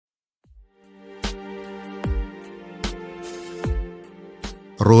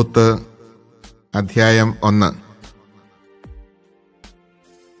Ruth അധ്യായം 1.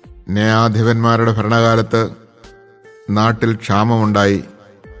 ന്യായാധിപന്മാരുടെ ഭരണകാലത്ത് നാട്ടിൽ ക്ഷാമമുണ്ടായി.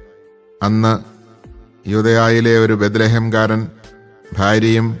 അന്ന് യൂദയായിലെ ഒരു ബെത്ലഹേംകാരൻ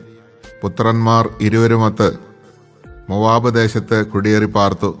ഭാര്യയും പുത്രന്മാർ ഇരുവരുമൊത്ത് മോവാബ് ദേശത്ത് കുടിയേറി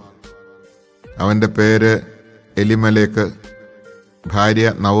പാർത്തു. അവൻ്റെ പേര് എലിമലേക്ക്, ഭാര്യ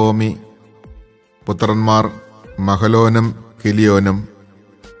നവോമി, പുത്രന്മാർ മഹലോനും കിലിയോനും.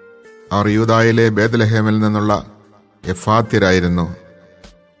 അവർ യൂദായിലെ ബേത്ലഹേമിൽ നിന്നുള്ള എഫാത്യരായിരുന്നു.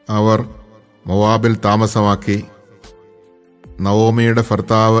 അവർ മോവാബിൽ താമസമാക്കി. നവോമിയുടെ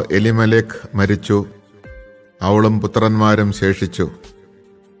ഭർത്താവ് എലിമലേക്ക് മരിച്ചു. അവളും പുത്രന്മാരും ശേഷിച്ചു.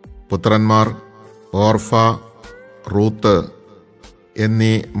 പുത്രന്മാർ ഓർഫ, റൂത്ത്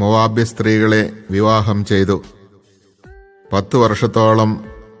എന്നീ മോവാബ്യ സ്ത്രീകളെ വിവാഹം ചെയ്തു. 10 വർഷത്തോളം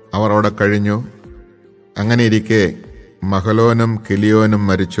അവർ അവിടെ കഴിഞ്ഞു. അങ്ങനെയിരിക്കെ മഹലോനും കിലിയോനും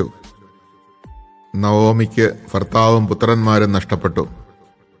മരിച്ചു. നവോമിക്ക് ഭർത്താവും പുത്രന്മാരും നഷ്ടപ്പെട്ടു.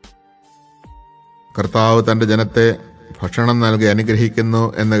 കർത്താവ് തൻ്റെ ജനത്തെ ഭക്ഷണം നൽകി അനുഗ്രഹിക്കുന്നു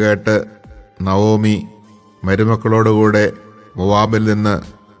എന്ന് കേട്ട് നവോമി മരുമക്കളോടുകൂടെ മോവാബിൽ നിന്ന്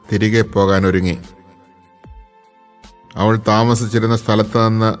തിരികെ പോകാൻ ഒരുങ്ങി. അവൾ താമസിച്ചിരുന്ന സ്ഥലത്ത്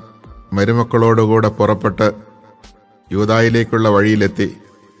നിന്ന് മരുമക്കളോടുകൂടെ പുറപ്പെട്ട് യൂദായിലേക്കുള്ള വഴിയിലെത്തി.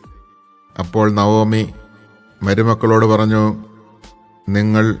 അപ്പോൾ നവോമി മരുമക്കളോട് പറഞ്ഞു,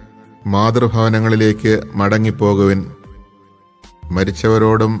 നിങ്ങൾ മാതൃഭവനങ്ങളിലേക്ക് മടങ്ങിപ്പോകുവിൻ.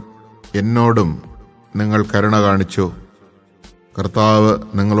 മരിച്ചവരോടും എന്നോടും നിങ്ങൾ കരുണ കാണിച്ചു. കർത്താവ്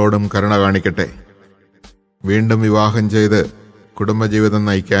നിങ്ങളോടും കരുണ കാണിക്കട്ടെ. വീണ്ടും വിവാഹം ചെയ്ത് കുടുംബജീവിതം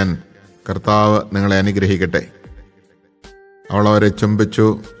നയിക്കാൻ കർത്താവ് നിങ്ങളെ അനുഗ്രഹിക്കട്ടെ. അവൾ അവരെ ചുംബിച്ചു.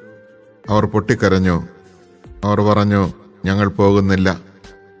 അവർ പൊട്ടിക്കരഞ്ഞു. അവർ പറഞ്ഞു, ഞങ്ങൾ പോകുന്നില്ല.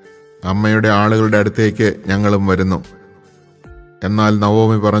 അമ്മയുടെ ആളുകളുടെ അടുത്തേക്ക് ഞങ്ങളും വരുന്നു. എന്നാൽ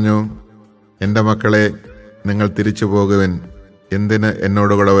നവോമി പറഞ്ഞു, എൻ്റെ മക്കളെ, നിങ്ങൾ തിരിച്ചു പോകുവിൻ. എന്തിന്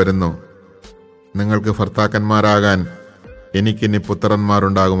എന്നോടുകൂടെ വരുന്നു? നിങ്ങൾക്ക് ഭർത്താക്കന്മാരാകാൻ എനിക്കിനി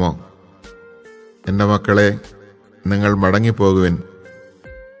പുത്രന്മാരുണ്ടാകുമോ? എൻ്റെ മക്കളെ, നിങ്ങൾ മടങ്ങിപ്പോകുവിൻ.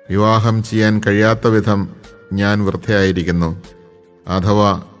 വിവാഹം ചെയ്യാൻ കഴിയാത്ത വിധം ഞാൻ വൃദ്ധയായിരിക്കുന്നു.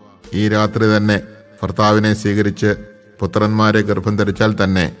 അഥവാ ഈ രാത്രി തന്നെ ഭർത്താവിനെ സ്വീകരിച്ച് പുത്രന്മാരെ ഗർഭം ധരിച്ചാൽ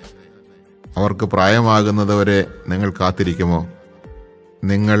തന്നെ അവർക്ക് പ്രായമാകുന്നതുവരെ നിങ്ങൾ കാത്തിരിക്കുമോ?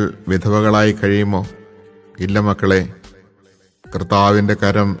 നിങ്ങൾ വിധവകളായി കഴിയുമോ? ഇല്ല മക്കളെ, കർത്താവിൻ്റെ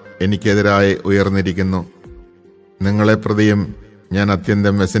കരം എനിക്കെതിരായി ഉയർന്നിരിക്കുന്നു. നിങ്ങളെ പ്രതിയും ഞാൻ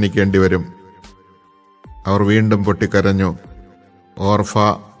അത്യന്തം വ്യസനിക്കേണ്ടി വരും. അവർ വീണ്ടും പൊട്ടിക്കരഞ്ഞു. ഓർഫ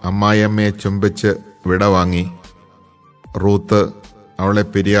അമ്മായിയമ്മയെ ചുംബിച്ച് വിടവാങ്ങി. റൂത്ത് അവളെ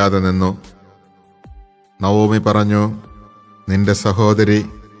പിരിയാതെ നിന്നു. നവോമി പറഞ്ഞു, നിന്റെ സഹോദരി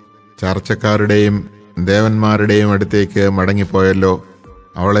ചർച്ചക്കാരുടെയും ദേവന്മാരുടെയും അടുത്തേക്ക് മടങ്ങിപ്പോയല്ലോ.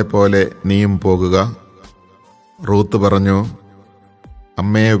 അവളെപ്പോലെ നീയും പോകുക. റൂത്ത് പറഞ്ഞു,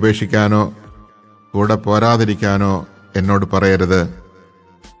 അമ്മയെ ഉപേക്ഷിക്കാനോ കൂടെ പോരാതിരിക്കാനോ എന്നോട് പറയരുത്.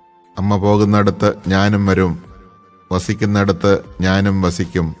 അമ്മ പോകുന്നിടത്ത് ഞാനും വരും, വസിക്കുന്നിടത്ത് ഞാനും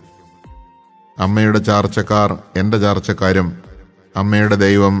വസിക്കും. അമ്മയുടെ ചാർച്ചക്കാർ എൻ്റെ ചാർച്ചക്കാരും അമ്മയുടെ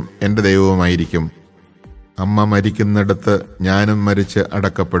ദൈവം എൻ്റെ ദൈവവുമായിരിക്കും. അമ്മ മരിക്കുന്നിടത്ത് ഞാനും മരിച്ച്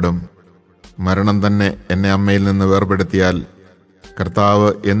അടക്കപ്പെടും. മരണം തന്നെ എന്നെ അമ്മയിൽ നിന്ന് വേർപെടുത്തിയാൽ കർത്താവ്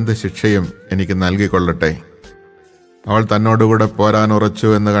എന്ത് ശിക്ഷയും എനിക്ക് നൽകിക്കൊള്ളട്ടെ. അവൾ തന്നോടുകൂടെ പോരാൻ ഉറച്ചു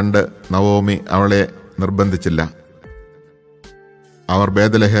എന്ന് കണ്ട് നവോമി അവളെ നിർബന്ധിച്ചില്ല. അവർ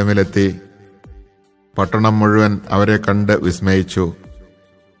ബേത്ലഹേമിലെത്തി. പട്ടണം മുഴുവൻ അവരെ കണ്ട് വിസ്മയിച്ചു.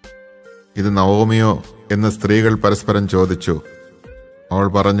 ഇത് നവോമിയോ എന്ന് സ്ത്രീകൾ പരസ്പരം ചോദിച്ചു. അവൾ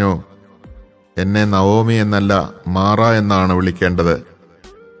പറഞ്ഞു, എന്നെ നവോമി എന്നല്ല മാറ എന്നാണ് വിളിക്കേണ്ടത്.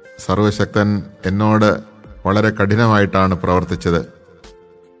 സർവശക്തൻ എന്നോട് വളരെ കഠിനമായിട്ടാണ് പ്രവർത്തിച്ചത്.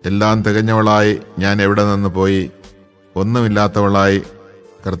 എല്ലാം തികഞ്ഞവളായി ഞാൻ എവിടെ നിന്ന് പോയി? ഒന്നുമില്ലാത്തവളായി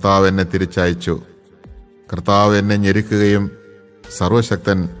കർത്താവ് എന്നെ തിരിച്ചയച്ചു. കർത്താവ് എന്നെ ഞെരുക്കുകയും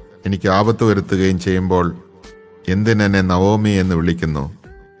സർവശക്തൻ എനിക്ക് ആപത്ത് വരുത്തുകയും ചെയ്യുമ്പോൾ എന്തിനെന്നെ നവോമി എന്ന് വിളിക്കുന്നു?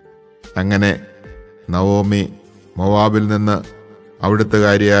 അങ്ങനെ നവോമി മോവാബിൽ നിന്ന്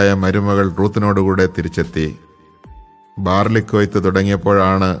അവിടുത്തുകാരിയായ മരുമകൾ റൂത്തിനോടുകൂടെ തിരിച്ചെത്തി. ബാർലിക്കൊയ്ത്ത്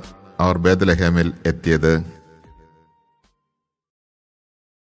തുടങ്ങിയപ്പോഴാണ് അവർ ബേത്ലഹേമിൽ എത്തിയത്.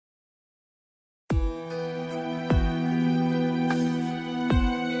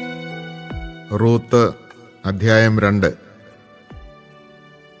 റൂത്ത് അധ്യായം 2.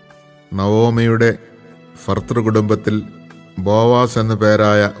 നവോമിയുടെ ഭർതൃകുടുംബത്തിൽ ബോവാസ് എന്നു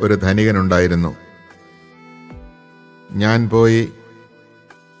പേരായ ഒരു ധനികനുണ്ടായിരുന്നു. ഞാൻ പോയി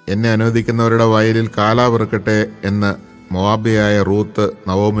എന്നെ അനുവദിക്കുന്നവരുടെ വയലിൽ കാലാ പെറുക്കട്ടെ എന്ന് മോവാബ്യയായ റൂത്ത്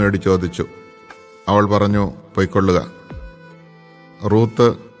നവോമിയോട് ചോദിച്ചു. അവൾ പറഞ്ഞു, പൊയ്ക്കൊള്ളുക. റൂത്ത്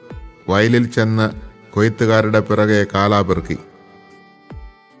വയലിൽ ചെന്ന് കൊയ്ത്തുകാരുടെ പിറകെ കാലാപെറുക്കി.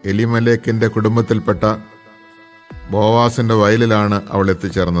 എലിമലേക്കിൻ്റെ കുടുംബത്തിൽപ്പെട്ട ബോവാസിൻ്റെ വയലിലാണ് അവൾ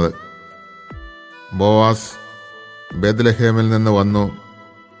എത്തിച്ചേർന്നത്. ബോവാസ് ബേത്ലഹേമിൽ നിന്ന് വന്നു.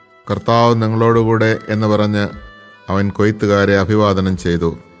 കർത്താവ് നിങ്ങളോടുകൂടെ എന്ന് പറഞ്ഞ് അവൻ കൊയ്ത്തുകാരെ അഭിവാദനം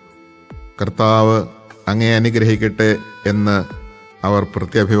ചെയ്തു. കർത്താവ് അങ്ങയെ അനുഗ്രഹിക്കട്ടെ എന്ന് അവർ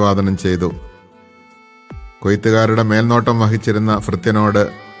പ്രത്യഭിവാദനം ചെയ്തു. കൊയ്ത്തുകാരുടെ മേൽനോട്ടം വഹിച്ചിരുന്ന ഭൃത്യനോട്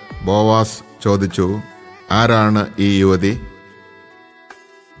ബോവാസ് ചോദിച്ചു, ആരാണ് ഈ യുവതി?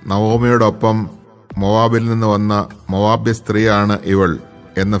 നവോമിയോടൊപ്പം മോവാബിൽ നിന്ന് വന്ന മോവാബ്യ സ്ത്രീയാണ് ഇവൾ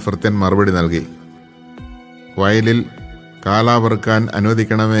എന്ന് ഭൃത്യൻ മറുപടി നൽകി. വയലിൽ കാലാപെറുക്കാൻ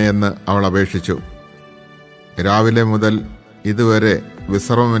അനുവദിക്കണമേ എന്ന് അവൾ അപേക്ഷിച്ചു. രാവിലെ മുതൽ ഇതുവരെ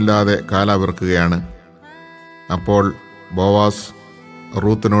വിശ്രമമില്ലാതെ കാലാപെറുക്കുകയാണ്. അപ്പോൾ ബോവാസ്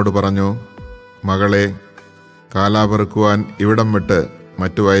റൂത്തിനോട് പറഞ്ഞു, മകളെ, കാലാപെറുക്കുവാൻ ഇവിടം വിട്ട്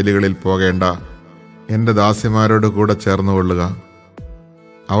മറ്റു വയലുകളിൽ പോകേണ്ട. എൻ്റെ ദാസിമാരോട് കൂടെ ചേർന്നുകൊള്ളുക.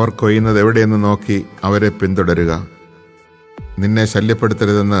 അവർ കൊയ്യുന്നത് എവിടെയെന്ന് നോക്കി അവരെ പിന്തുടരുക. നിന്നെ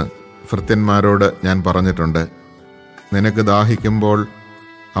ശല്യപ്പെടുത്തരുതെന്ന് ഭൃത്യന്മാരോട് ഞാൻ പറഞ്ഞിട്ടുണ്ട്. നിനക്ക് ദാഹിക്കുമ്പോൾ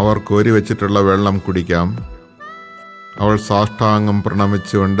അവർ കോരിവെച്ചിട്ടുള്ള വെള്ളം കുടിക്കാം. അവൾ സാഷ്ടാംഗം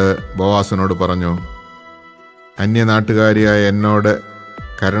പ്രണമിച്ചുകൊണ്ട് ബോവാസിനോട് പറഞ്ഞു, അന്യനാട്ടുകാരിയായ എന്നോട്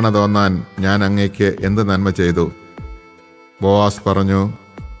കരുണ തോന്നാൻ ഞാൻ അങ്ങയ്ക്ക് എന്ത് നന്മ ചെയ്തു? ബോവാസ് പറഞ്ഞു,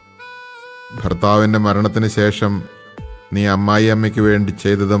 ഭർത്താവിൻ്റെ മരണത്തിന് ശേഷം നീ അമ്മായിയമ്മയ്ക്ക് വേണ്ടി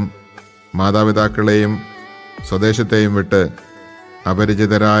ചെയ്തതും മാതാപിതാക്കളെയും സ്വദേശത്തെയും വിട്ട്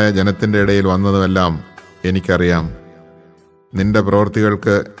അപരിചിതരായ ജനത്തിൻ്റെ ഇടയിൽ വന്നതുമെല്ലാം എനിക്കറിയാം. നിന്റെ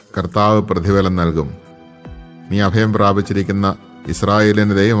പ്രവൃത്തികൾക്ക് കർത്താവ് പ്രതിഫലം നൽകും. നീ അഭയം പ്രാപിച്ചിരിക്കുന്ന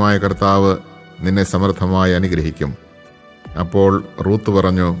ഇസ്രായേലിൻ്റെ ദൈവമായ കർത്താവ് നിന്നെ സമൃദ്ധമായി അനുഗ്രഹിക്കും. അപ്പോൾ റൂത്ത്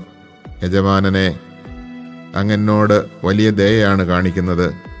പറഞ്ഞു, യജമാനനെ, അങ്ങെന്നോട് വലിയ ദയയാണ് കാണിക്കുന്നത്.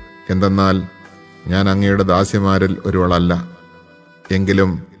 എന്തെന്നാൽ ഞാൻ അങ്ങയുടെ ദാസിമാരിൽ ഒരുവളല്ല.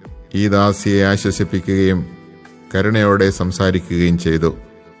 എങ്കിലും ഈ ദാസിയെ ആശ്വസിപ്പിക്കുകയും കരുണയോടെ സംസാരിക്കുകയും ചെയ്തു.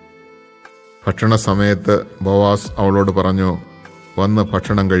 ഭക്ഷണ സമയത്ത് ബോവാസ് അവളോട് പറഞ്ഞു, വന്ന്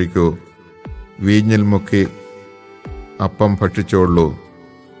ഭക്ഷണം കഴിക്കൂ. വീഞ്ഞിൽ മുക്കി അപ്പം ഭക്ഷിച്ചോളൂ.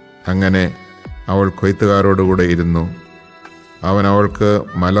 അങ്ങനെ അവൾ കൊയ്ത്തുകാരോടുകൂടെ ഇരുന്നു. അവൻ അവൾക്ക്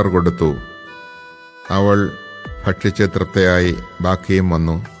മലർ കൊടുത്തു. അവൾ ഭക്ഷിച്ച് തൃപ്തയായി ബാക്കിയും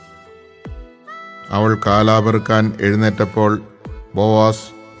വന്നു. അവൾ കാലാപെറുക്കാൻ എഴുന്നേറ്റപ്പോൾ ബോവാസ്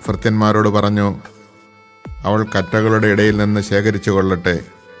ഭൃത്യന്മാരോട് പറഞ്ഞു, അവൾ കറ്റകളുടെ ഇടയിൽ നിന്ന് ശേഖരിച്ചു കൊള്ളട്ടെ.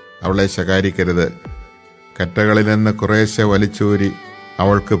 അവളെ ശകാരിക്കരുത്. കറ്റകളിൽ നിന്ന് കുറേശ്ശെ വലിച്ചൂരി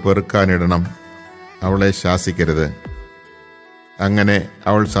അവൾക്ക് പെറുക്കാനിടണം. അവളെ ശാസിക്കരുത്. അങ്ങനെ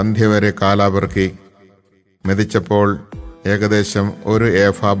അവൾ സന്ധ്യ വരെ കാലാപെറുക്കി. മെതിച്ചപ്പോൾ ഏകദേശം 1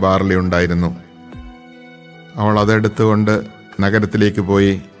 ഏഫ ബാർലി ഉണ്ടായിരുന്നു. അവൾ അതെടുത്തുകൊണ്ട് നഗരത്തിലേക്ക്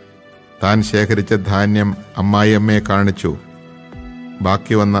പോയി താൻ ശേഖരിച്ച ധാന്യം അമ്മായിയമ്മയെ കാണിച്ചു.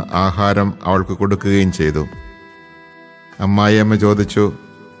 ബാക്കി വന്ന ആഹാരം അവൾക്ക് കൊടുക്കുകയും ചെയ്തു. അമ്മായിയമ്മ ചോദിച്ചു,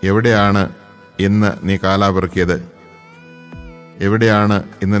 എവിടെയാണ് ഇന്ന് നീ കാലാപെറുക്കിയത്? എവിടെയാണ്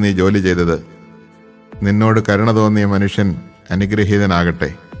ഇന്ന് നീ ജോലി ചെയ്തത്? നിന്നോട് കരുണ തോന്നിയ മനുഷ്യൻ അനുഗ്രഹീതനാകട്ടെ.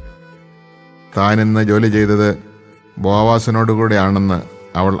 താൻ ഇന്ന് ജോലി ചെയ്തത് ബോവാസിനോടുകൂടെയാണെന്ന്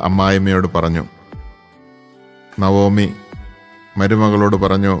അവൾ അമ്മായിമ്മയോട് പറഞ്ഞു. നവോമി മരുമകളോട്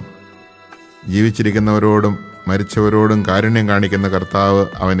പറഞ്ഞു, ജീവിച്ചിരിക്കുന്നവരോടും മരിച്ചവരോടും കാരുണ്യം കാണിക്കുന്ന കർത്താവ്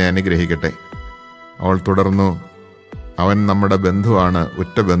അവനെ അനുഗ്രഹിക്കട്ടെ. അവൾ തുടർന്നു, അവൻ നമ്മുടെ ബന്ധുവാണ്,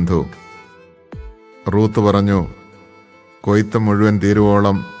 ഉറ്റ ബന്ധു. റൂത്ത് പറഞ്ഞു, കൊയ്ത്ത് മുഴുവൻ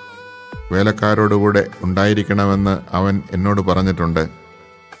തീരുവോളം വേലക്കാരോടുകൂടെ ഉണ്ടായിരിക്കണമെന്ന് അവൻ എന്നോട് പറഞ്ഞിട്ടുണ്ട്.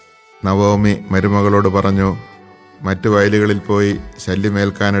 നവോമി മരുമകളോട് പറഞ്ഞു, മറ്റു വയലുകളിൽ പോയി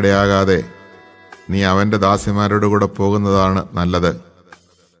ശല്യമേൽക്കാനിടയാകാതെ നീ അവൻ്റെ ദാസിമാരോടുകൂടെ പോകുന്നതാണ് നല്ലത്.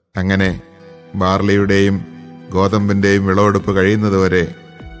 അങ്ങനെ ബാർലിയുടെയും ഗോതമ്പിൻ്റെയും വിളവെടുപ്പ് കഴിയുന്നതുവരെ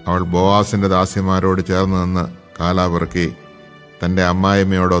അവൾ ബോവാസിൻ്റെ ദാസിമാരോട് ചേർന്ന് നിന്ന് കാലാപെറുക്കി തൻ്റെ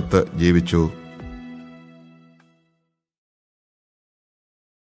അമ്മായിമ്മയോടൊത്ത് ജീവിച്ചു.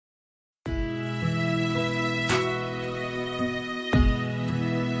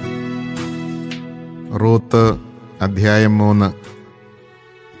 റൂത്ത് അധ്യായം 3.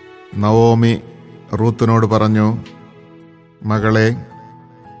 നവോമി റൂത്തിനോട് പറഞ്ഞു, മകളെ,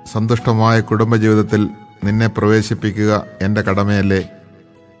 സന്തുഷ്ടമായ കുടുംബജീവിതത്തിൽ നിന്നെ പ്രവേശിപ്പിക്കുക എൻ്റെ കടമയല്ലേ?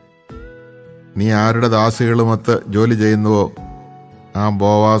 നീ ആരുടെ ദാസികളുമൊത്ത് ജോലി ചെയ്യുന്നുവോ ആ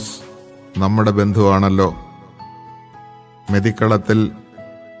ബോവാസ് നമ്മുടെ ബന്ധുവാണല്ലോ. മെതിക്കളത്തിൽ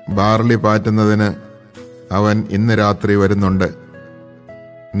ബാർലി പാറ്റുന്നതിന് അവൻ ഇന്ന് രാത്രി വരുന്നുണ്ട്.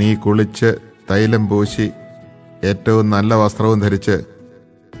 നീ കുളിച്ച് തൈലം പൂശി ഏറ്റവും നല്ല വസ്ത്രവും ധരിച്ച്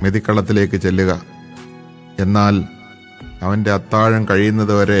മെതിക്കളത്തിലേക്ക് ചെല്ലുക. എന്നാൽ അവൻ്റെ അത്താഴം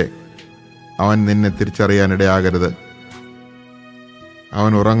കഴിയുന്നതുവരെ അവൻ നിന്നെ തിരിച്ചറിയാനിടയാകരുത്.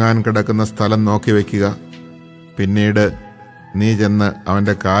 അവൻ ഉറങ്ങാൻ കിടക്കുന്ന സ്ഥലം നോക്കി വയ്ക്കുക. പിന്നീട് നീ ചെന്ന്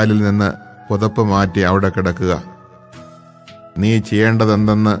അവൻ്റെ കാലിൽ നിന്ന് പുതപ്പ് മാറ്റി അവിടെ കിടക്കുക. നീ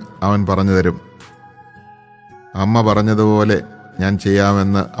ചെയ്യേണ്ടതെന്തെന്ന് അവൻ പറഞ്ഞു തരും. അമ്മ പറഞ്ഞതുപോലെ ഞാൻ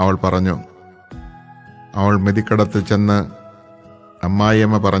ചെയ്യാമെന്ന് അവൾ പറഞ്ഞു. അവൾ മെതിക്കടത്തിൽ ചെന്ന്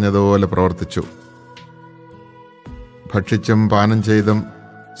അമ്മായിയമ്മ പറഞ്ഞതുപോലെ പ്രവർത്തിച്ചു. ഭക്ഷിച്ചും പാനം ചെയ്തും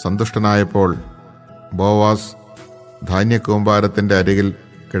സന്തുഷ്ടനായപ്പോൾ ബോവാസ് ധാന്യക്കൂമ്പാരത്തിൻ്റെ അരികിൽ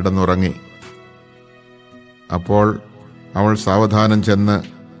കിടന്നുറങ്ങി. അപ്പോൾ അവൾ സാവധാനം ചെന്ന്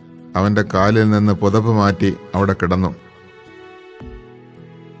അവൻ്റെ കാലിൽ നിന്ന് പുതപ്പ് മാറ്റി അവിടെ കിടന്നു.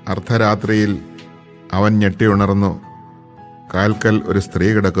 അർദ്ധരാത്രിയിൽ അവൻ ഞെട്ടി ഉണർന്നു. കാൽക്കൽ ഒരു സ്ത്രീ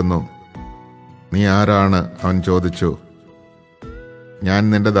കിടക്കുന്നു. നീ ആരാണ്? അവൻ ചോദിച്ചു. ഞാൻ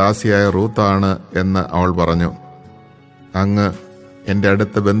നിന്റെ ദാസിയായ റൂത്താണ് എന്ന് അവൾ പറഞ്ഞു. അങ്ങ് എൻ്റെ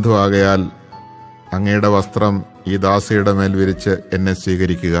അടുത്ത ബന്ധുവാകയാൽ അങ്ങയുടെ വസ്ത്രം ഈ ദാസിയുടെ മേൽ വിരിച്ച് എന്നെ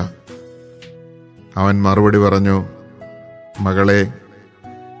സ്വീകരിക്കുക. അവൻ മറുപടി പറഞ്ഞു, മകളെ,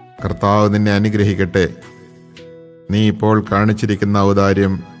 കർത്താവ് നിന്നെ അനുഗ്രഹിക്കട്ടെ. നീ ഇപ്പോൾ കാണിച്ചിരിക്കുന്ന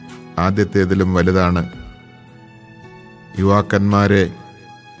ഔദാര്യം ആദ്യത്തേതിലും വലുതാണ്. യുവാക്കന്മാരെ,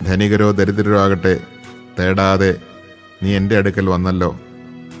 ധനികരോ ദരിദ്രരോ ആകട്ടെ, തേടാതെ നീ എൻ്റെ അടുക്കൽ വന്നല്ലോ.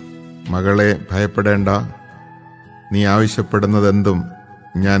 മകളെ, ഭയപ്പെടേണ്ട. നീ ആവശ്യപ്പെടുന്നതെന്തും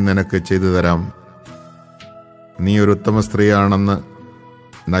ഞാൻ നിനക്ക് ചെയ്തു തരാം. നീ ഒരു ഉത്തമ സ്ത്രീയാണെന്ന്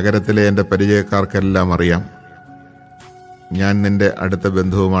നഗരത്തിലെ എൻ്റെ പരിചയക്കാർക്കെല്ലാം അറിയാം. ഞാൻ നിന്റെ അടുത്ത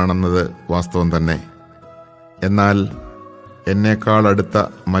ബന്ധുവുമാണെന്നത് വാസ്തവം തന്നെ. എന്നാൽ എന്നേക്കാൾ അടുത്ത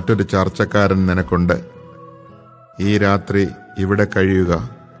മറ്റൊരു ചർച്ചക്കാരൻ നിനക്കുണ്ട്. ഈ രാത്രി ഇവിടെ കഴിയുക.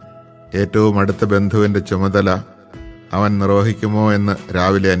 ഏറ്റവും അടുത്ത ബന്ധുവിൻ്റെ ചുമതല അവൻ നിർവഹിക്കുമോ എന്ന്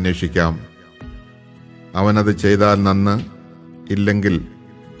രാവിലെ അന്വേഷിക്കാം. അവനത് ചെയ്താൽ നന്ന്. ഇല്ലെങ്കിൽ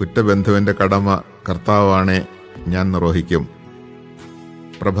കുറ്റബന്ധുവിൻ്റെ കടമ കർത്താവാണേ ഞാൻ നിർവഹിക്കും.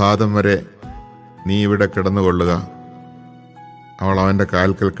 പ്രഭാതം വരെ നീ ഇവിടെ കിടന്നുകൊള്ളുക. അവൾ അവൻ്റെ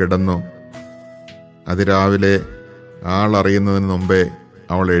കാൽക്കൽ കിടന്നു. അതിരാവിലെ ആളറിയുന്നതിന് മുമ്പേ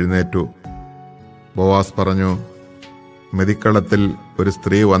അവൾ എഴുന്നേറ്റു. ബോവാസ് പറഞ്ഞു, മെതിക്കളത്തിൽ ഒരു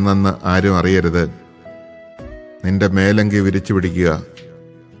സ്ത്രീ വന്നെന്ന് ആരും അറിയരുത്. നിന്റെ മേലങ്കി വിരിച്ചു പിടിക്കുക.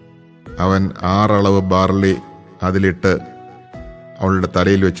 അവൻ 6 അളവ് ബാർലി അതിലിട്ട് അവളുടെ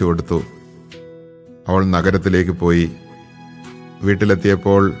തലയിൽ വെച്ച് കൊടുത്തു. അവൾ നഗരത്തിലേക്ക് പോയി.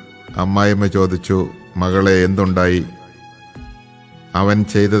 വീട്ടിലെത്തിയപ്പോൾ അമ്മായിയമ്മ ചോദിച്ചു, മകളെ, എന്തുണ്ടായി? അവൻ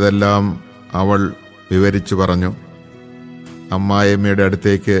ചെയ്തതെല്ലാം അവൾ വിവരിച്ചു പറഞ്ഞു. അമ്മായിയമ്മയുടെ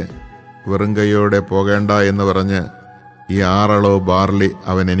അടുത്തേക്ക് വെറും കൈയോടെ പോകേണ്ട എന്ന് പറഞ്ഞ് ഈ 6 അളവ് ബാർലി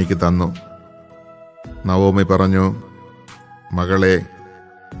അവൻ എനിക്ക് തന്നു. നവോമി പറഞ്ഞു, മകളെ,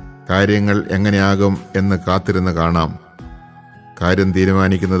 കാര്യങ്ങൾ എങ്ങനെയാകും എന്ന് കാത്തിരുന്ന് കാണാം. കാര്യം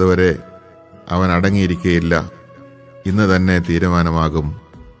തീരുമാനിക്കുന്നതുവരെ അവൻ അടങ്ങിയിരിക്കുകയില്ല. ഇന്ന് തന്നെ തീരുമാനമാകും.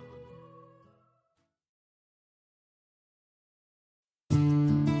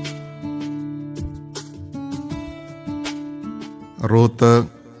 റൂത്ത്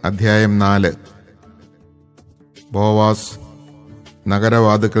അധ്യായം 4. ബോവാസ്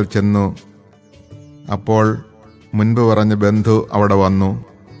നഗരവാതിക്കൽ ചെന്നു. അപ്പോൾ മുൻപ് പറഞ്ഞ ബന്ധു അവിടെ വന്നു.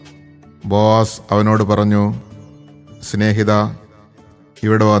 ബോവാസ് അവനോട് പറഞ്ഞു, സ്നേഹിത,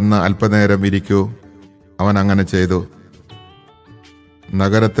 ഇവിടെ വന്ന് അല്പനേരം ഇരിക്കൂ. അവൻ അങ്ങനെ ചെയ്തു.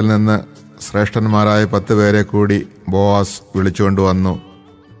 നഗരത്തിൽ നിന്ന് ശ്രേഷ്ഠന്മാരായ 10 പേരെ കൂടി ബോവാസ് വിളിച്ചുകൊണ്ടുവന്നു.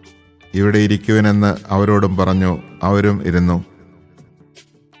 ഇവിടെ ഇരിക്കുവിനെന്ന് അവരോടും പറഞ്ഞു. അവരും ഇരുന്നു.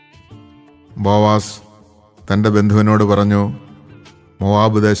 ബോവാസ് തൻ്റെ ബന്ധുവിനോട് പറഞ്ഞു,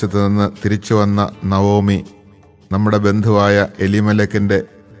 മോവാബ് ദേശത്ത് നിന്ന് തിരിച്ചു വന്ന നവോമി നമ്മുടെ ബന്ധുവായ എലിമേലെക്കിൻ്റെ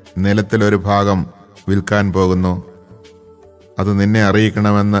നിലത്തിലൊരു ഭാഗം വിൽക്കാൻ പോകുന്നു. അത് നിന്നെ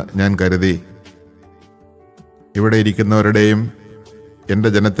അറിയിക്കണമെന്ന് ഞാൻ കരുതി. ഇവിടെ ഇരിക്കുന്നവരുടെയും എൻ്റെ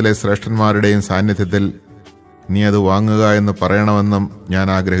ജനത്തിലെ ശ്രേഷ്ഠന്മാരുടെയും സാന്നിധ്യത്തിൽ നീ അത് വാങ്ങുക എന്ന് പറയണമെന്നും ഞാൻ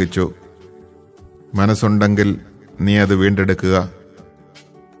ആഗ്രഹിച്ചു. മനസ്സുണ്ടെങ്കിൽ നീ അത് വീണ്ടെടുക്കുക.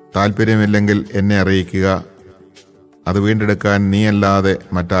 താല്പര്യമില്ലെങ്കിൽ എന്നെ അറിയിക്കുക. അത് വീണ്ടെടുക്കാൻ നീയല്ലാതെ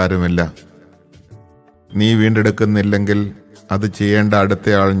മറ്റാരുമില്ല. നീ വീണ്ടെടുക്കുന്നില്ലെങ്കിൽ അത് ചെയ്യേണ്ട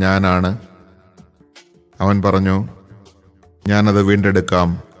അടുത്തയാൾ ഞാനാണ്. അവൻ പറഞ്ഞു, ഞാനത് വീണ്ടെടുക്കാം.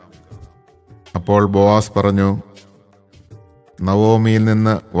 അപ്പോൾ ബോവാസ് പറഞ്ഞു, നവോമിയിൽ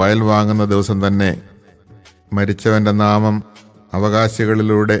നിന്ന് വയൽ വാങ്ങുന്ന ദിവസം തന്നെ മരിച്ചവൻ്റെ നാമം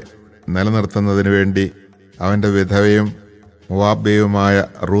അവകാശികളിലൂടെ നിലനിർത്തുന്നതിന് വേണ്ടി അവൻ്റെ വിധവയും മോവാബ്യയുമായ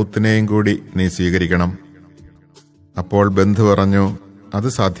റൂത്തിനെയും കൂടി നീ സ്വീകരിക്കണം. അപ്പോൾ ബന്ധു പറഞ്ഞു, അത്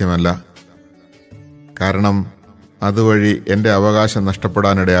സാധ്യമല്ല. കാരണം അതുവഴി എൻ്റെ അവകാശം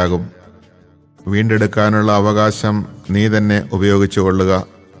നഷ്ടപ്പെടാനിടയാകും. വീണ്ടെടുക്കാനുള്ള അവകാശം നീ തന്നെ ഉപയോഗിച്ചുകൊള്ളുക.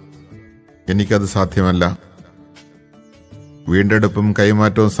 എനിക്കത് സാധ്യമല്ല. വീണ്ടെടുപ്പും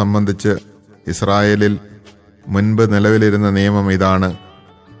കൈമാറ്റവും സംബന്ധിച്ച് ഇസ്രായേലിൽ മുൻപ് നിലവിലിരുന്ന നിയമം ഇതാണ്: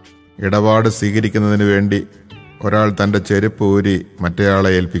 ഇടപാട് സ്വീകരിക്കുന്നതിന് വേണ്ടി ഒരാൾ തൻ്റെ ചെരുപ്പ് ഊരി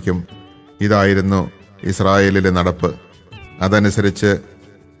മറ്റേയാളെ ഏൽപ്പിക്കും. ഇതായിരുന്നു ഇസ്രായേലിലെ നടപ്പ്. അതനുസരിച്ച്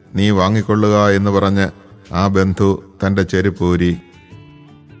നീ വാങ്ങിക്കൊള്ളുക എന്ന് പറഞ്ഞ് ആ ബന്ധു തൻ്റെ ചെരുപ്പ് ഊരി.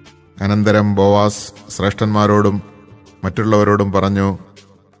 അനന്തരം ബോവാസ് ശ്രേഷ്ഠന്മാരോടും മറ്റുള്ളവരോടും പറഞ്ഞു,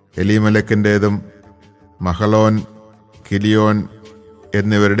 എലീമലെക്കിൻ്റേതും മഹലോൻ, കിലിയോൻ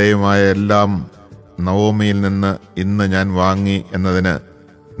എന്നിവരുടെയുമായ എല്ലാം നവോമിയിൽ നിന്ന് ഇന്ന് ഞാൻ വാങ്ങി എന്നതിന്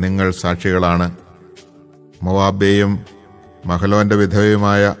നിങ്ങൾ സാക്ഷികളാണ്. മോവാബെയും മഹലോന്റെ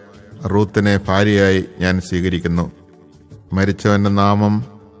വിധവയുമായ റൂത്തിനെ ഭാര്യയായി ഞാൻ സ്വീകരിക്കുന്നു. മരിച്ചവന്റെ നാമം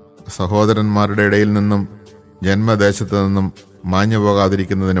സഹോദരന്മാരുടെ ഇടയിൽ നിന്നും ജന്മദേശത്തു നിന്നും മാഞ്ഞു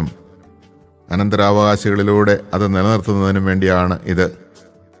പോകാതിരിക്കുന്നതിനും അനന്തരാവകാശികളിലൂടെ അത് നിലനിർത്തുന്നതിനും വേണ്ടിയാണ് ഇത്.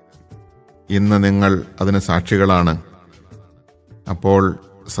 ഇന്ന് നിങ്ങൾ അതിന് സാക്ഷികളാണ്. അപ്പോൾ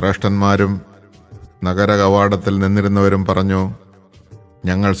ശ്രേഷ്ഠന്മാരും നഗര കവാടത്തിൽ നിന്നിരുന്നവരും പറഞ്ഞു,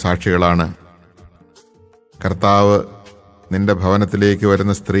 ഞങ്ങൾ സാക്ഷികളാണ്. കർത്താവ് നിന്റെ ഭവനത്തിലേക്ക്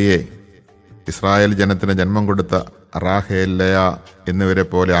വരുന്ന സ്ത്രീയെ ഇസ്രായേൽ ജനത്തിന് ജന്മം കൊടുത്ത റാഹേൽ, ലയ എന്നിവരെ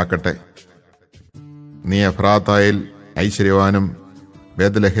പോലെ ആക്കട്ടെ. നീ എഫ്രാത്തായിൽ ഐശ്വര്യവാനും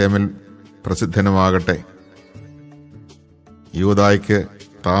ബേത്ലഹേമിൽ പ്രസിദ്ധനുമാകട്ടെ. യൂദായ്ക്ക്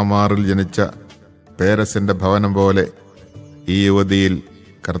താമാറിൽ ജനിച്ച പേരസിന്റെ ഭവനം പോലെ ഈ യുവതിയിൽ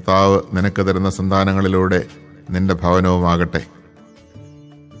കർത്താവ് നിനക്ക് തരുന്ന സന്താനങ്ങളിലൂടെ നിന്റെ ഭവനവുമാകട്ടെ.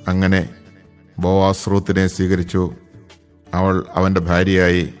 അങ്ങനെ ബോവാസ് റൂത്തിനെ സ്വീകരിച്ചു. അവൾ അവൻ്റെ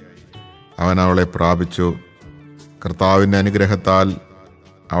ഭാര്യയായി. അവൻ അവളെ പ്രാപിച്ചു. കർത്താവിൻ്റെ അനുഗ്രഹത്താൽ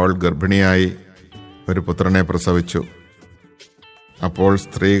അവൾ ഗർഭിണിയായി ഒരു പുത്രനെ പ്രസവിച്ചു. അപ്പോൾ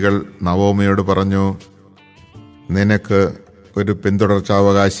സ്ത്രീകൾ നവോമിയോട് പറഞ്ഞു, നിനക്ക് ഒരു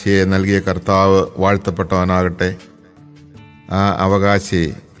പിന്തുടർച്ചാവകാശിയെ നൽകിയ കർത്താവ് വാഴ്ത്തപ്പെട്ടവനാകട്ടെ. ആ അവകാശി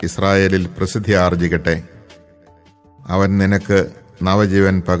ഇസ്രായേലിൽ പ്രസിദ്ധി ആർജിക്കട്ടെ. അവൻ നിനക്ക്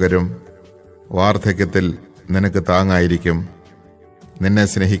നവജീവൻ പകരും. വാർദ്ധക്യത്തിൽ നിനക്ക് താങ്ങായിരിക്കും. നിന്നെ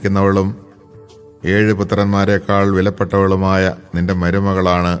സ്നേഹിക്കുന്നവളും 7 പുത്രന്മാരെക്കാൾ വിലപ്പെട്ടവളുമായ നിന്റെ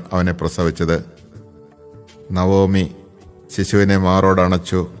മരുമകളാണ് അവനെ പ്രസവിച്ചത്. നവോമി ശിശുവിനെ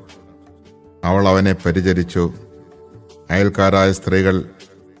മാറോടണച്ചു. അവൾ അവനെ പരിചരിച്ചു. അയൽക്കാരായ സ്ത്രീകൾ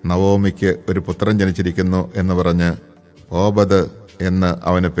നവോമിക്ക് ഒരു പുത്രൻ ജനിച്ചിരിക്കുന്നു എന്ന് പറഞ്ഞ് ഓബദ് എന്ന്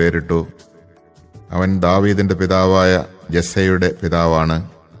അവന് പേരിട്ടു. അവൻ ദാവീദിന്റെ പിതാവായ ജസ്സയുടെ പിതാവാണ്.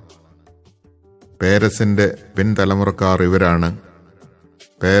 പേരസിന്റെ പിൻതലമുറക്കാർ ഇവരാണ്.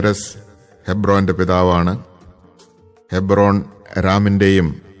 പേരസ് ഹെബ്രോന്റെ പിതാവാണ്. ഹെബ്രോൻ രാമിന്റെയും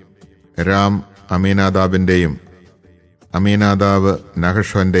രാം അമീനാദാബിന്റെയും അമീനാദാബ്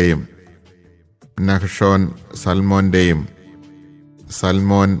നഹഷോന്റെയും നഹഷോൻ സൽമോന്റെയും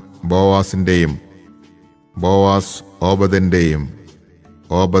സൽമോൻ ബോവാസിന്റെയും ബോവാസ് ഓബദിന്റെയും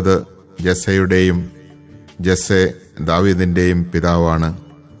ഓബദ് ജസ്സയുടെയും ജസ്സെ ദാവീദിന്റെയും പിതാവാണ്.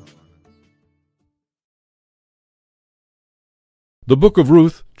 The Book of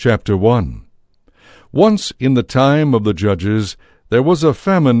Ruth, Chapter 1. Once in the time of the judges there was a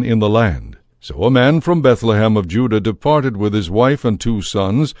famine in the land. So a man from Bethlehem of Judah departed with his wife and 2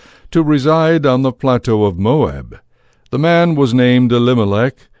 sons to reside on the plateau of Moab. The man was named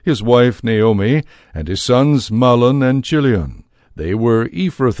Elimelech, his wife Naomi, and his sons Mahlon and Chilion. They were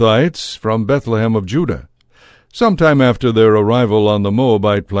Ephrathites from Bethlehem of Judah. Sometime after their arrival on the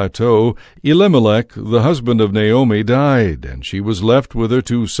Moabite plateau, Elimelech, the husband of Naomi, died, and she was left with her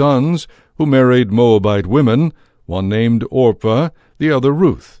 2 sons, who married Moabite women, one named Orpah, the other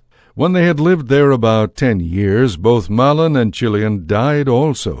Ruth. When they had lived there about 10 years, both Mahlon and Chilion died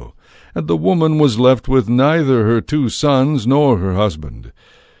also, and the woman was left with neither her 2 sons nor her husband.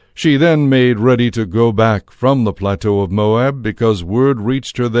 She then made ready to go back from the plateau of Moab, because word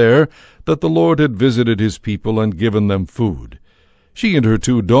reached her there that the Lord had visited his people and given them food. She and her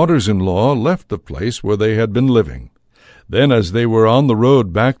 2 daughters-in-law left the place where they had been living. Then, as they were on the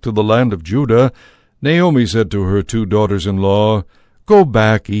road back to the land of Judah, Naomi said to her 2 daughters-in-law, "Go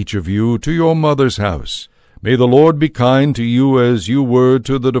back, each of you, to your mother's house. May the Lord be kind to you as you were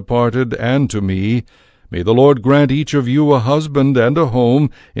to the departed and to me. May the Lord grant each of you a husband and a home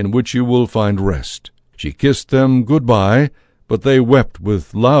in which you will find rest." She kissed them good-bye, but they wept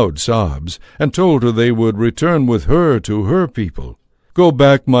with loud sobs, and told her they would return with her to her people. "Go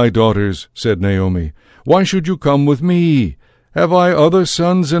back, my daughters," said Naomi. "Why should you come with me? Have I other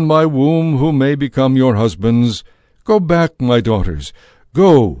sons in my womb who may become your husbands? Go back, my daughters.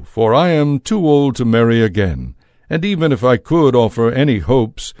 Go, for I am too old to marry again. And even if I could offer any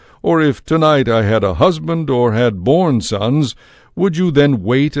hopes, or if tonight I had a husband or had borne sons, would you then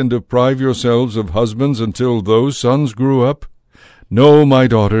wait and deprive yourselves of husbands until those sons grew up? No, my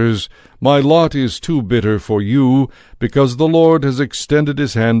daughters, my lot is too bitter for you, because the Lord has extended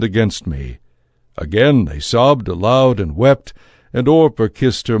his hand against me." Again they sobbed aloud and wept, and Orpah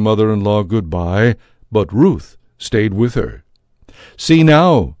kissed her mother-in-law good-bye, but Ruth stayed with her. "See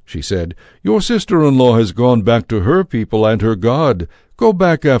now," she said, "your sister-in-law has gone back to her people and her God. Go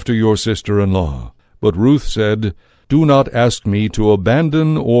back after your sister-in-law." But Ruth said, "Do not ask me to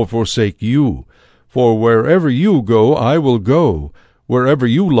abandon or forsake you, for wherever you go I will go, wherever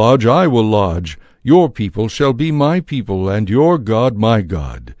you lodge I will lodge. Your people shall be my people, and your God my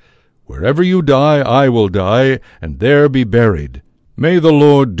God. Wherever you die I will die, and there be buried. May the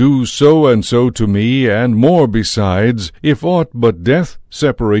Lord do so and so to me, and more besides, if aught but death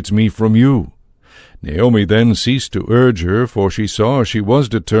separates me from you." Naomi then ceased to urge her, for she saw she was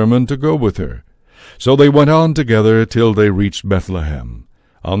determined to go with her. So they went on together till they reached Bethlehem.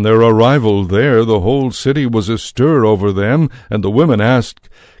 On their arrival there, the whole city was astir over them, and the women asked,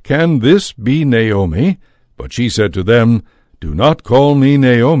 "Can this be Naomi?" But she said to them, "Do not call me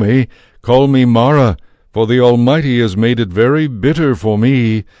Naomi, call me Mara, for the Almighty has made it very bitter for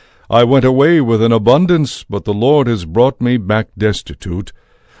me. I went away with an abundance, but the Lord has brought me back destitute.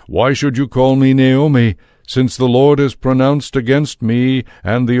 Why should you call me Naomi, since the Lord has pronounced against me,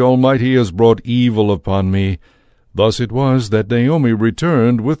 and the Almighty has brought evil upon me?" Thus it was that Naomi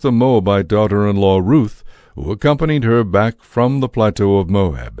returned with the Moabite daughter-in-law Ruth, who accompanied her back from the plateau of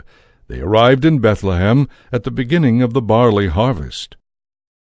Moab. They arrived in Bethlehem at the beginning of the barley harvest.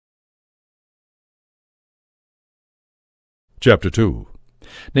 Chapter 2.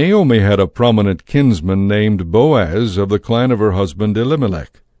 Naomi had a prominent kinsman named Boaz of the clan of her husband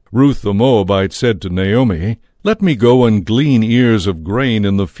Elimelech. Ruth the Moabite said to Naomi, "Let me go and glean ears of grain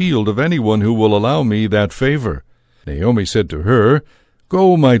in the field of anyone who will allow me that favor." Naomi said to her,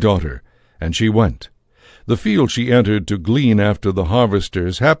 "Go, my daughter," and she went. The field she entered to glean after the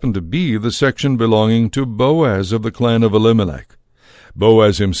harvesters happened to be the section belonging to Boaz of the clan of Elimelech.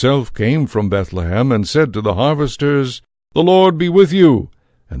 Boaz himself came from Bethlehem and said to the harvesters, "The Lord be with you."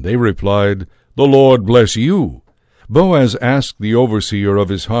 And they replied, "The Lord bless you." Boaz asked the overseer of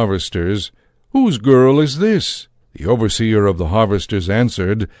his harvesters, "Whose girl is this?" The overseer of the harvesters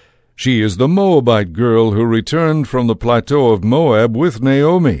answered, "She is the Moabite girl who returned from the plateau of Moab with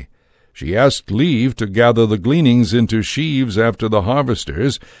Naomi. She asked leave to gather the gleanings into sheaves after the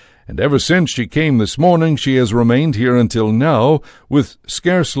harvesters, and ever since she came this morning she has remained here until now with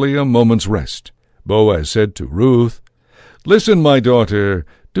scarcely a moment's rest." Boaz said to Ruth, "Listen, my daughter,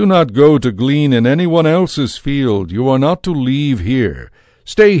 do not go to glean in anyone else's field. You are not to leave here.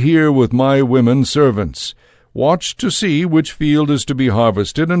 Stay here with my women servants. Watch to see which field is to be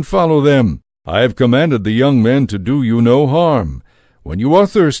harvested, and follow them. I have commanded the young men to do you no harm. When you are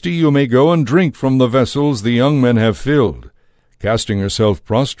thirsty, you may go and drink from the vessels the young men have filled." Casting herself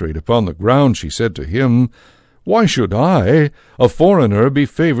prostrate upon the ground, she said to him, "Why should I, a foreigner, be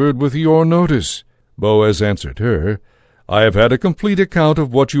favored with your notice?" Boaz answered her, "I have had a complete account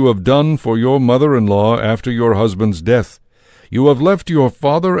of what you have done for your mother-in-law after your husband's death. You have left your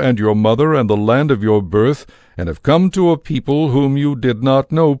father and your mother and the land of your birth, and have come to a people whom you did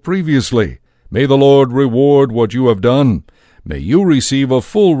not know previously. May the Lord reward what you have done. May you receive a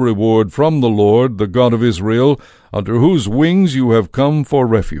full reward from the Lord, the God of Israel, under whose wings you have come for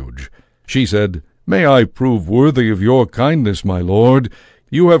refuge." She said, "May I prove worthy of your kindness, my Lord.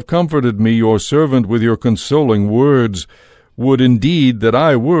 You have comforted me, your servant, with your consoling words. Would indeed that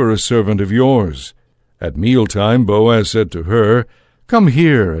I were a servant of yours." At mealtime Boaz said to her, "Come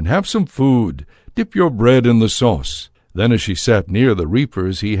here and have some food. Dip your bread in the sauce." Then as she sat near the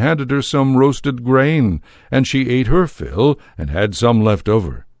reapers, he handed her some roasted grain, and she ate her fill and had some left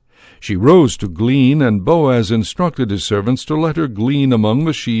over. She rose to glean, and Boaz instructed his servants to let her glean among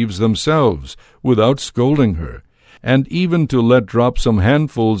the sheaves themselves, without scolding her, and even to let drop some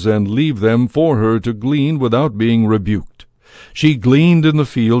handfuls and leave them for her to glean without being rebuked. She gleaned in the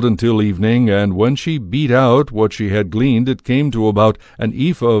field until evening, and when she beat out what she had gleaned, it came to about an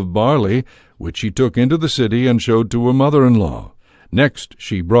ephah of barley, which she took into the city and showed to her mother-in-law. Next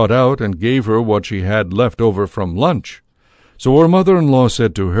she brought out and gave her what she had left over from lunch. So her mother-in-law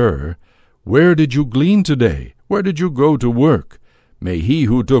said to her, "Where did you glean today? Where did you go to work? May he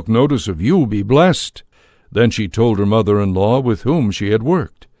who took notice of you be blessed." Then she told her mother-in-law with whom she had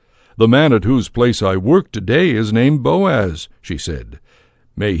worked. "The man at whose place I work today is named Boaz," she said.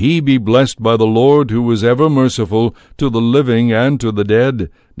 "May he be blessed by the Lord, who is ever merciful to the living and to the dead,"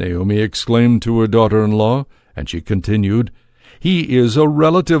 Naomi exclaimed to her daughter-in-law, and she continued, He is a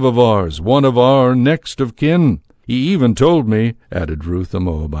relative of ours, one of our next of kin. He even told me, added Ruth the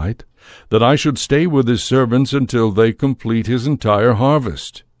Moabite, that I should stay with his servants until they complete his entire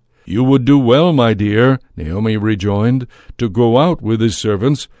harvest. You would do well, my dear, Naomi rejoined, to go out with his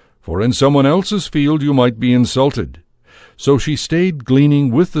servants, for in someone else's field you might be insulted. So she stayed gleaning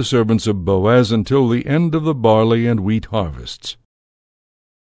with the servants of Boaz until the end of the barley and wheat harvests.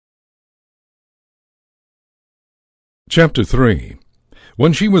 Chapter 3.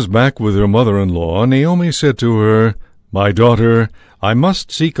 When she was back with her mother-in-law, Naomi said to her, My daughter, I must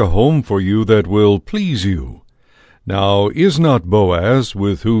seek a home for you that will please you. Now is not Boaz,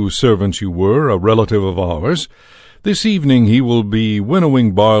 with whose servants you were, a relative of ours? This evening he will be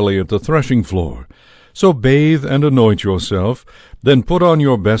winnowing barley at the threshing floor. So bathe and anoint yourself, then put on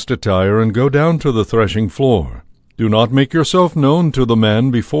your best attire and go down to the threshing floor. Do not make yourself known to the man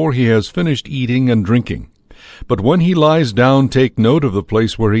before he has finished eating and drinking. But when he lies down, take note of the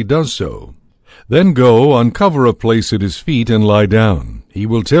place where he does so. Then go, uncover a place at his feet, and lie down. He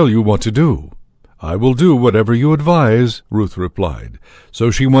will tell you what to do. I will do whatever you advise, Ruth replied. So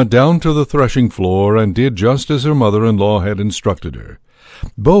she went down to the threshing floor and did just as her mother-in-law had instructed her.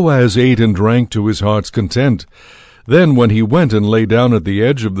 Boaz ate and drank to his heart's content. Then when he went and lay down at the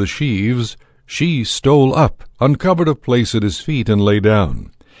edge of the sheaves, she stole up, uncovered a place at his feet, and lay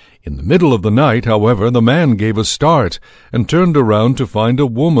down. In the middle of the night, however, the man gave a start, and turned around to find a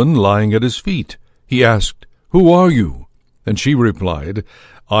woman lying at his feet. He asked, Who are you? And she replied,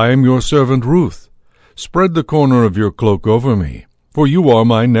 I am your servant Ruth. Spread the corner of your cloak over me, for you are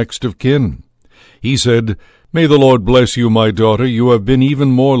my next of kin. He said, May the Lord bless you, my daughter. You have been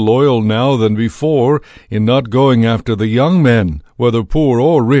even more loyal now than before in not going after the young men, whether poor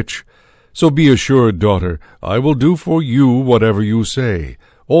or rich. So be assured, daughter, I will do for you whatever you say.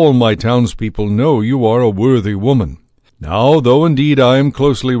 All my townspeople know you are a worthy woman. Now, though indeed I am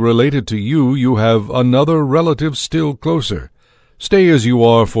closely related to you, you have another relative still closer. Stay as you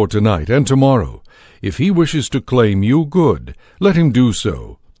are for tonight and tomorrow. If he wishes to claim you, good, let him do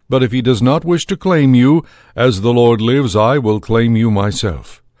so. But if he does not wish to claim you, as the Lord lives, I will claim you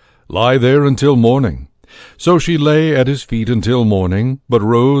myself. Lie there until morning. So she lay at his feet until morning, but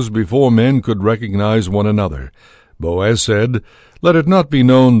rose before men could recognize one another. Boaz said, Let it not be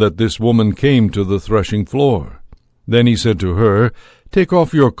known that this woman came to the threshing floor. Then he said to her, Take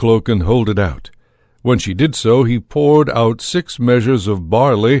off your cloak and hold it out. When she did so, he poured out 6 measures of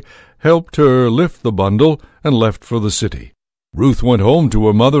barley, helped her lift the bundle, and left for the city. Ruth went home to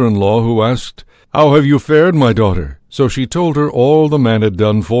her mother-in-law, who asked, How have you fared, my daughter? So she told her all the man had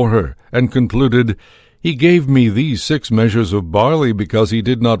done for her, and concluded, He gave me these 6 measures of barley because he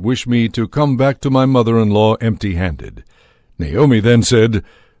did not wish me to come back to my mother-in-law empty-handed. Naomi then said,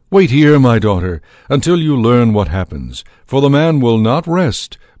 Wait here, my daughter, until you learn what happens, for the man will not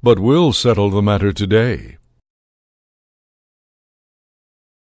rest, but will settle the matter today.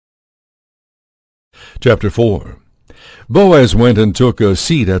 Chapter 4. Boaz went and took a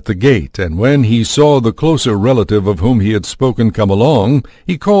seat at the gate, and when he saw the closer relative of whom he had spoken come along,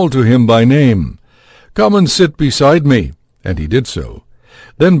 he called to him by name. Come and sit beside me. And he did so.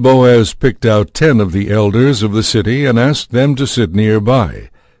 Then Boaz picked out 10 of the elders of the city and asked them to sit nearby.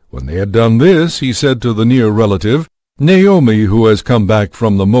 When they had done this, he said to the near relative, Naomi, who has come back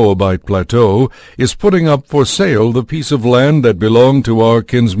from the Moabite plateau, is putting up for sale the piece of land that belonged to our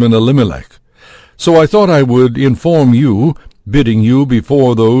kinsman Elimelech. So I thought I would inform you, bidding you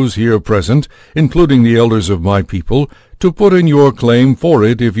before those here present, including the elders of my people, to put in your claim for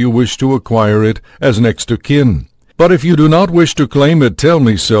it if you wish to acquire it as next of kin. But if you do not wish to claim it, tell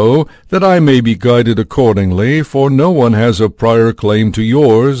me so, that I may be guided accordingly, for no one has a prior claim to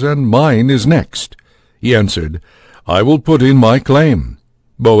yours, and mine is next. He answered, I will put in my claim.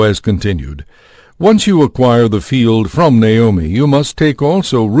 Boaz continued, Once you acquire the field from Naomi, you must take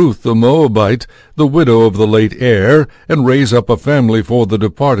also Ruth the Moabite, the widow of the late heir, and raise up a family for the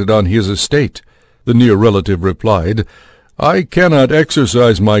departed on his estate. The near relative replied, I cannot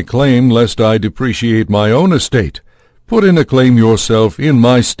exercise my claim lest I depreciate my own estate. Put in a claim yourself in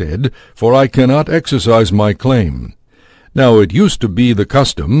my stead, for I cannot exercise my claim. Now it used to be the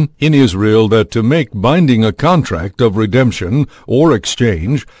custom in Israel that to make binding a contract of redemption or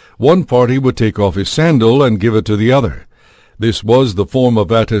exchange, one party would take off his sandal and give it to the other. This was the form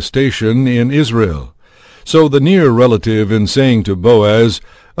of attestation in Israel. So the near relative, in saying to Boaz,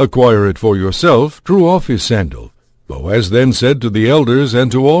 Acquire it for yourself, drew off his sandal. Boaz then said to the elders and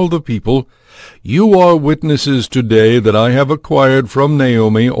to all the people, You are witnesses today that I have acquired from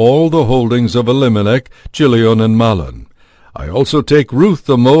Naomi all the holdings of Elimelech, Chilion, and Mahlon. I also take Ruth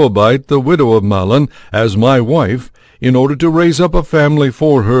the Moabite, the widow of Mahlon, as my wife, in order to raise up a family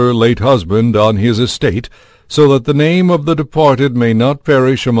for her late husband on his estate, so that the name of the departed may not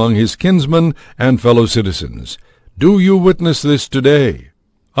perish among his kinsmen and fellow citizens. Do you witness this today?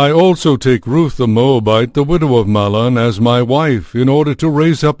 I also take Ruth the Moabite, the widow of Mahlon, as my wife, in order to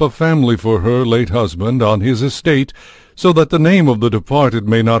raise up a family for her late husband on his estate, so that the name of the departed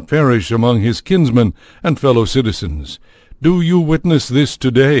may not perish among his kinsmen and fellow citizens. Do you witness this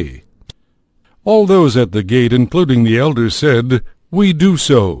today?" All those at the gate, including the elders, said, "We do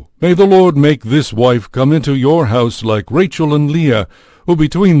so. May the Lord make this wife come into your house like Rachel and Leah, who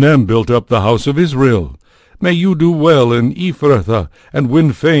between them built up the house of Israel. May you do well in Ephrathah and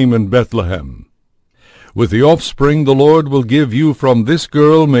win fame in Bethlehem. With the offspring the Lord will give you from this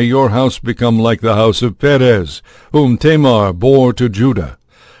girl, may your house become like the house of Perez, whom Tamar bore to Judah."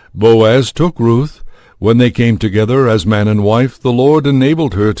 Boaz took Ruth. When they came together as man and wife, the Lord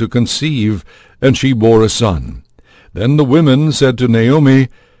enabled her to conceive, and she bore a son. Then the women said to Naomi,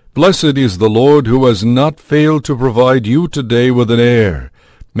 "Blessed is the Lord, who has not failed to provide you today with an heir.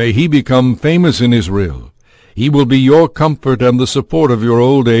 May he become famous in Israel. He will be your comfort and the support of your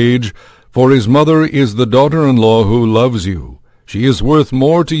old age, for his mother is the daughter-in-law who loves you. She is worth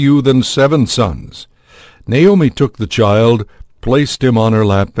more to you than 7 sons." Naomi took the child, placed him on her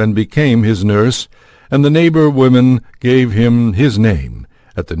lap, and became his nurse, and the neighbor women gave him his name,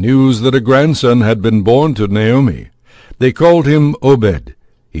 at the news that a grandson had been born to Naomi. They called him Obed.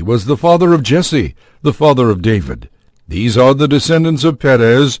 He was the father of Jesse, the father of David. These are the descendants of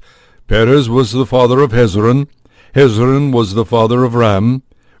Perez. Perez was the father of Hezron. Hezron was the father of Ram.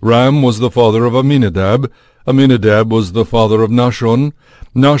 Ram was the father of Aminadab. Aminadab was the father of Nahshon.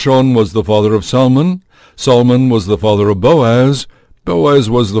 Nahshon was the father of Salmon. Salmon was the father of Boaz. Boaz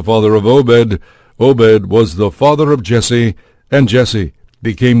was the father of Obed. Obed was the father of Jesse, and Jesse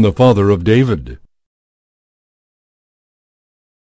became the father of David.